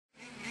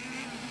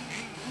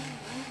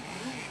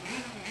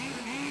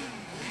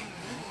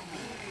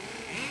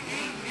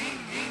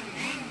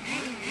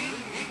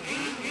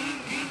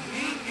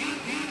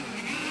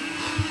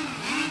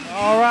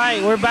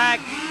right, we're back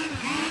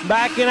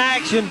in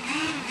action.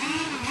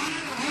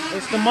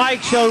 It's the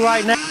Mike show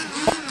right now.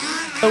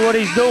 What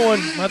he's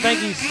doing, I think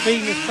he's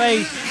feeding his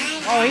face.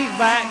 Oh, he's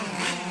back.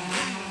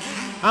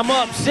 I'm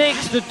up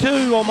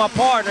 6-2 on my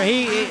partner.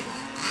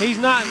 He's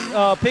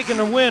not picking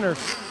the winners.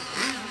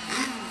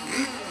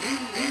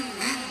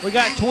 We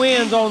got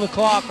twins on the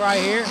clock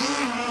right here.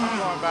 I'm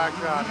going back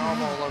to our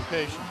normal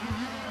location.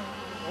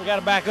 We got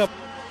to back up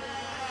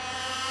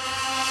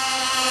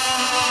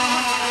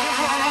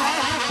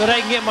so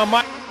they can get my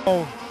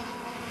microphone.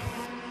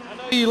 I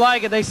know you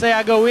like it. They say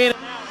I go in and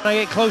out when I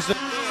get close to. Okay,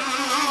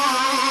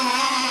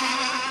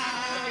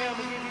 I'm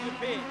gonna give you the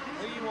pick.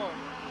 Who you want?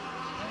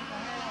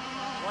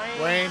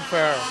 Wayne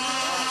Farrell.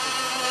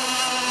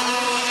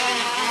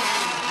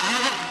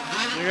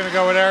 You're gonna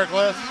go with Eric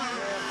List?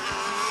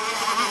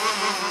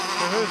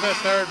 So who's that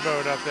third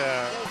boat up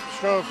there?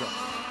 Stroker.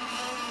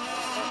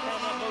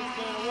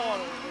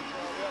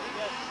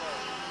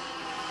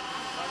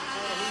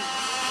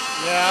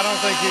 Yeah, I don't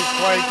think he's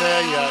quite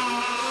there yet.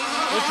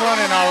 It's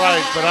running all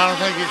right, but I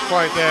don't think he's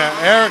quite there.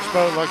 Eric's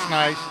boat looks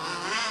nice.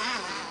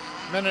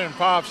 Minute and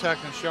 5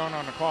 seconds shown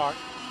on the clock.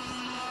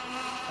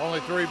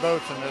 Only 3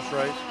 boats in this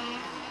race.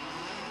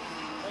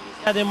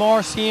 Got them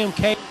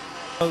RCMK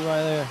boat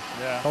right there.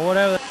 Yeah. Or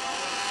whatever. Is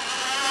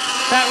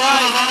that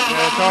right?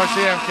 Yeah, it's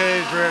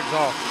RCMK's rear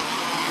exhaust.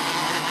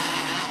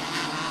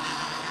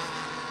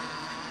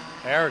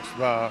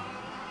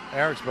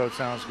 Eric's boat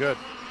sounds good.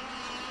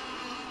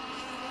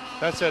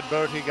 That's that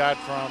boat he got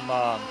from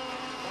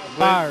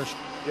Fires.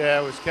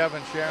 Yeah, it was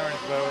Kevin Sharon's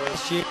boat.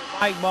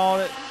 Mike bought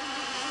it.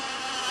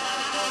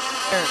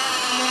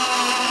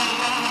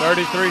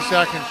 33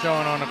 seconds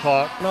showing on the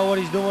clock. Know what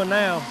he's doing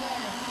now.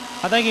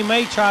 I think he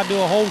may try to do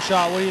a hole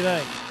shot. What do you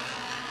think?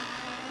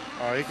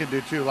 Oh, he can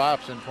do 2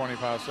 laps in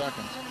 25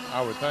 seconds,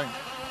 I would think.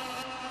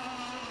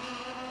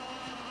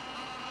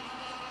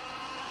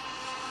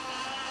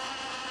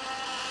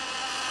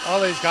 All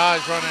these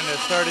guys running this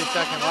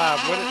 30-second lap.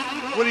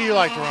 What do you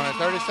like to run, a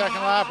 30-second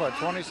lap or a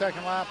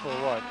 20-second lap or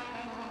what?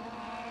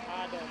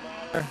 I don't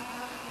matter.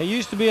 It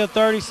used to be a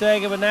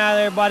 30-second, but now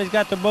everybody's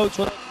got their boats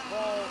with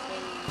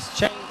it's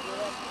changed a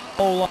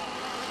whole lot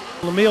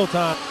in the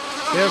mealtime.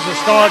 Here's the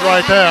start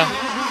right there.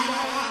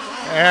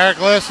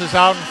 Eric List is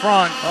out in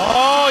front.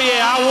 Oh,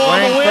 yeah, I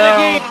won the win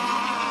again.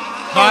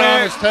 Hot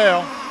on his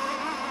tail.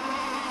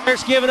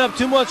 Eric's giving up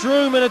too much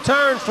room in the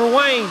turns for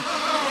Wayne.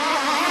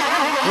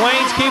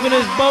 Wayne's keeping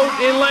his boat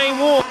in lane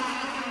 1.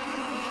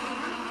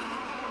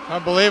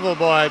 Unbelievable,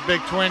 boy. Big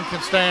twin can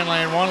stay in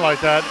lane 1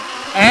 like that.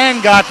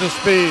 And got the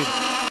speed.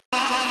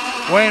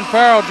 Wayne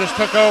Farrell just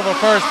took over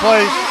first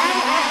place.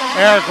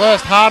 Eric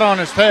List hot on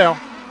his tail.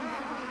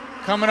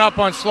 Coming up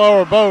on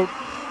slower boat.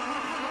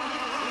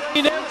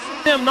 You never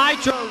see them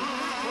nitro twin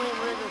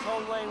riggers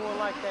hold lane 1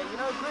 like that. You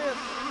know, Chris?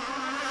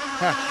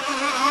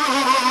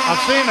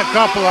 I've seen a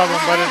couple of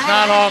them, but it's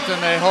not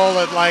often they hold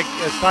it like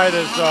as tight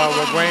as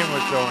what Wayne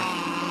was doing.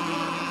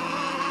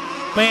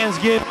 Man's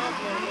getting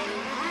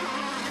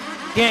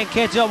can't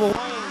catch up with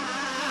Wayne.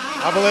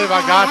 I believe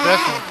I got this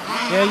one.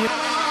 Yeah,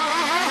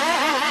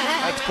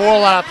 that's 4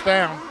 laps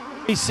down.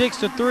 He's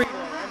 6-3.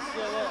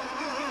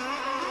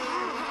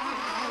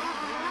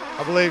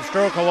 I believe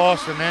Stroker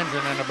lost an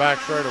engine in the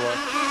back straightaway.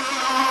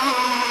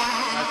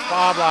 That's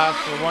 5 laps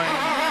for Wayne.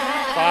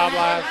 5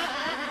 laps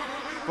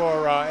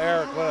for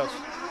Eric List.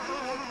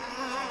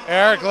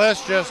 Eric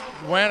List just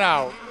went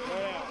out.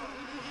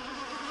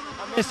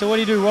 Mister, what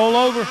do you do? Roll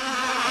over?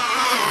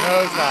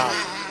 Nose out.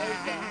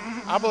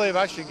 I believe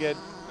I should get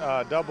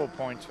double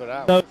points for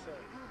that one.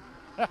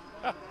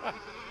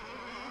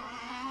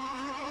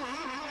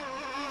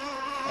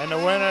 And the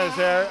winner is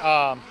there,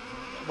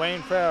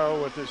 Wayne Farrell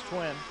with his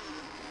twin.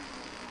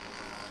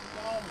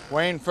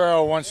 Wayne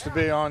Farrell wants to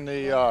be on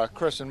the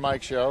Chris and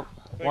Mike show.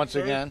 Once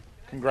again,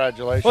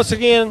 congratulations. Once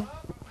again,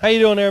 how you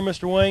doing there,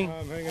 Mr. Wayne?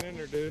 I'm hanging in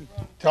there, dude.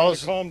 Tell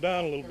us. Calm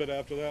down a little bit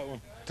after that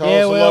one. Tell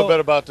us a little bit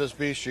about this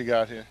beast you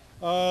got here.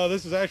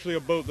 This is actually a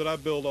boat that I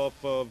built off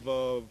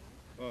of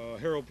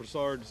Harold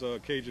Broussard's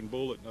Cajun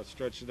Bullet. I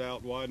stretched it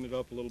out, widened it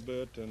up a little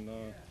bit, and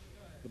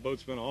the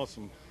boat's been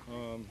awesome.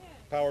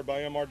 Powered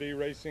by MRD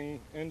racing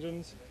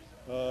engines.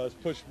 It's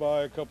pushed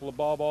by a couple of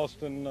Bob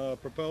Austin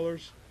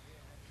propellers.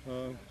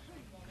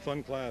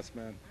 Fun class,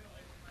 man.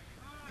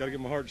 Got to get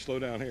my heart to slow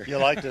down here. You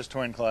like this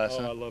twin class,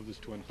 Oh, huh? I love this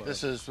twin class.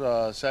 This is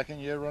second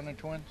year running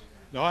twins?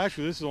 No,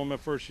 actually, this is on my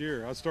first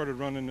year. I started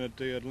running at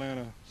the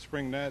Atlanta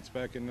Spring Nats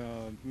back in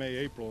May,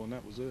 April, and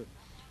that was it.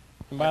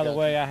 And by the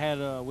way, I had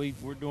we're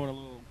doing a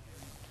little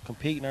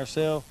competing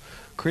ourselves.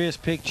 Chris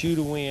picked you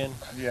to win.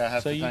 Yeah, I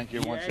have to thank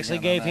you once again. Actually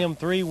gave him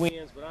 3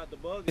 wins, but the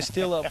bug is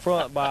still up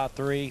front by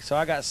 3, so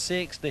I got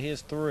 6 to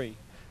his 3.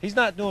 He's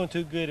not doing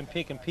too good in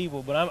picking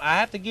people, but I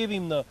have to give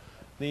him the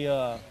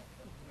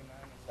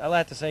I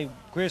like to say,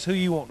 Chris, who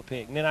you want to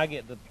pick, and then I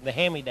get the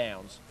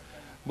hand-me-downs.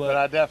 But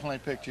I definitely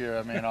picked you,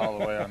 all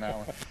the way on that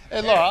one.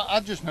 Hey, look, I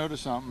just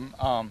noticed something.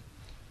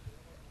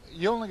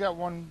 You only got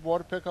 1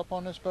 water pickup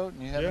on this boat,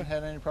 and you haven't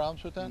had any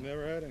problems with that?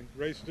 Never had any.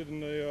 Raced it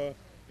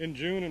in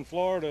June in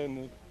Florida,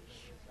 and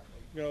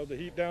the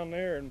heat down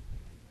there, and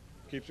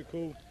keeps it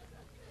cool.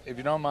 If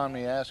you don't mind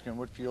me asking,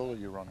 what fuel are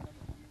you running?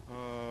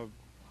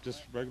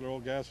 Just regular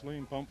old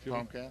gasoline, pump fuel.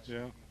 Pump gas?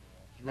 Yeah.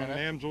 Running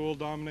AMSOIL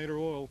Dominator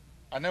oil.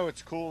 I know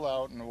it's cool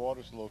out and the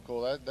water's a little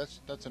cool.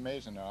 That's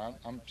amazing though.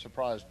 I'm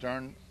surprised.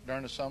 During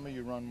the summer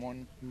you run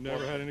one?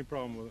 Never had any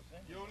problem with it.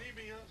 You don't need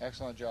me, huh?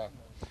 Excellent job.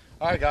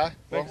 All right, Guy.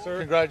 Thanks, sir.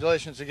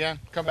 Congratulations again.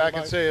 Come back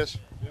and Mike. see us.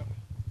 Yep.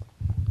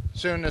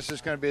 Soon this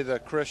is going to be the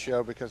Chris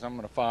show because I'm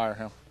going to fire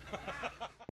him.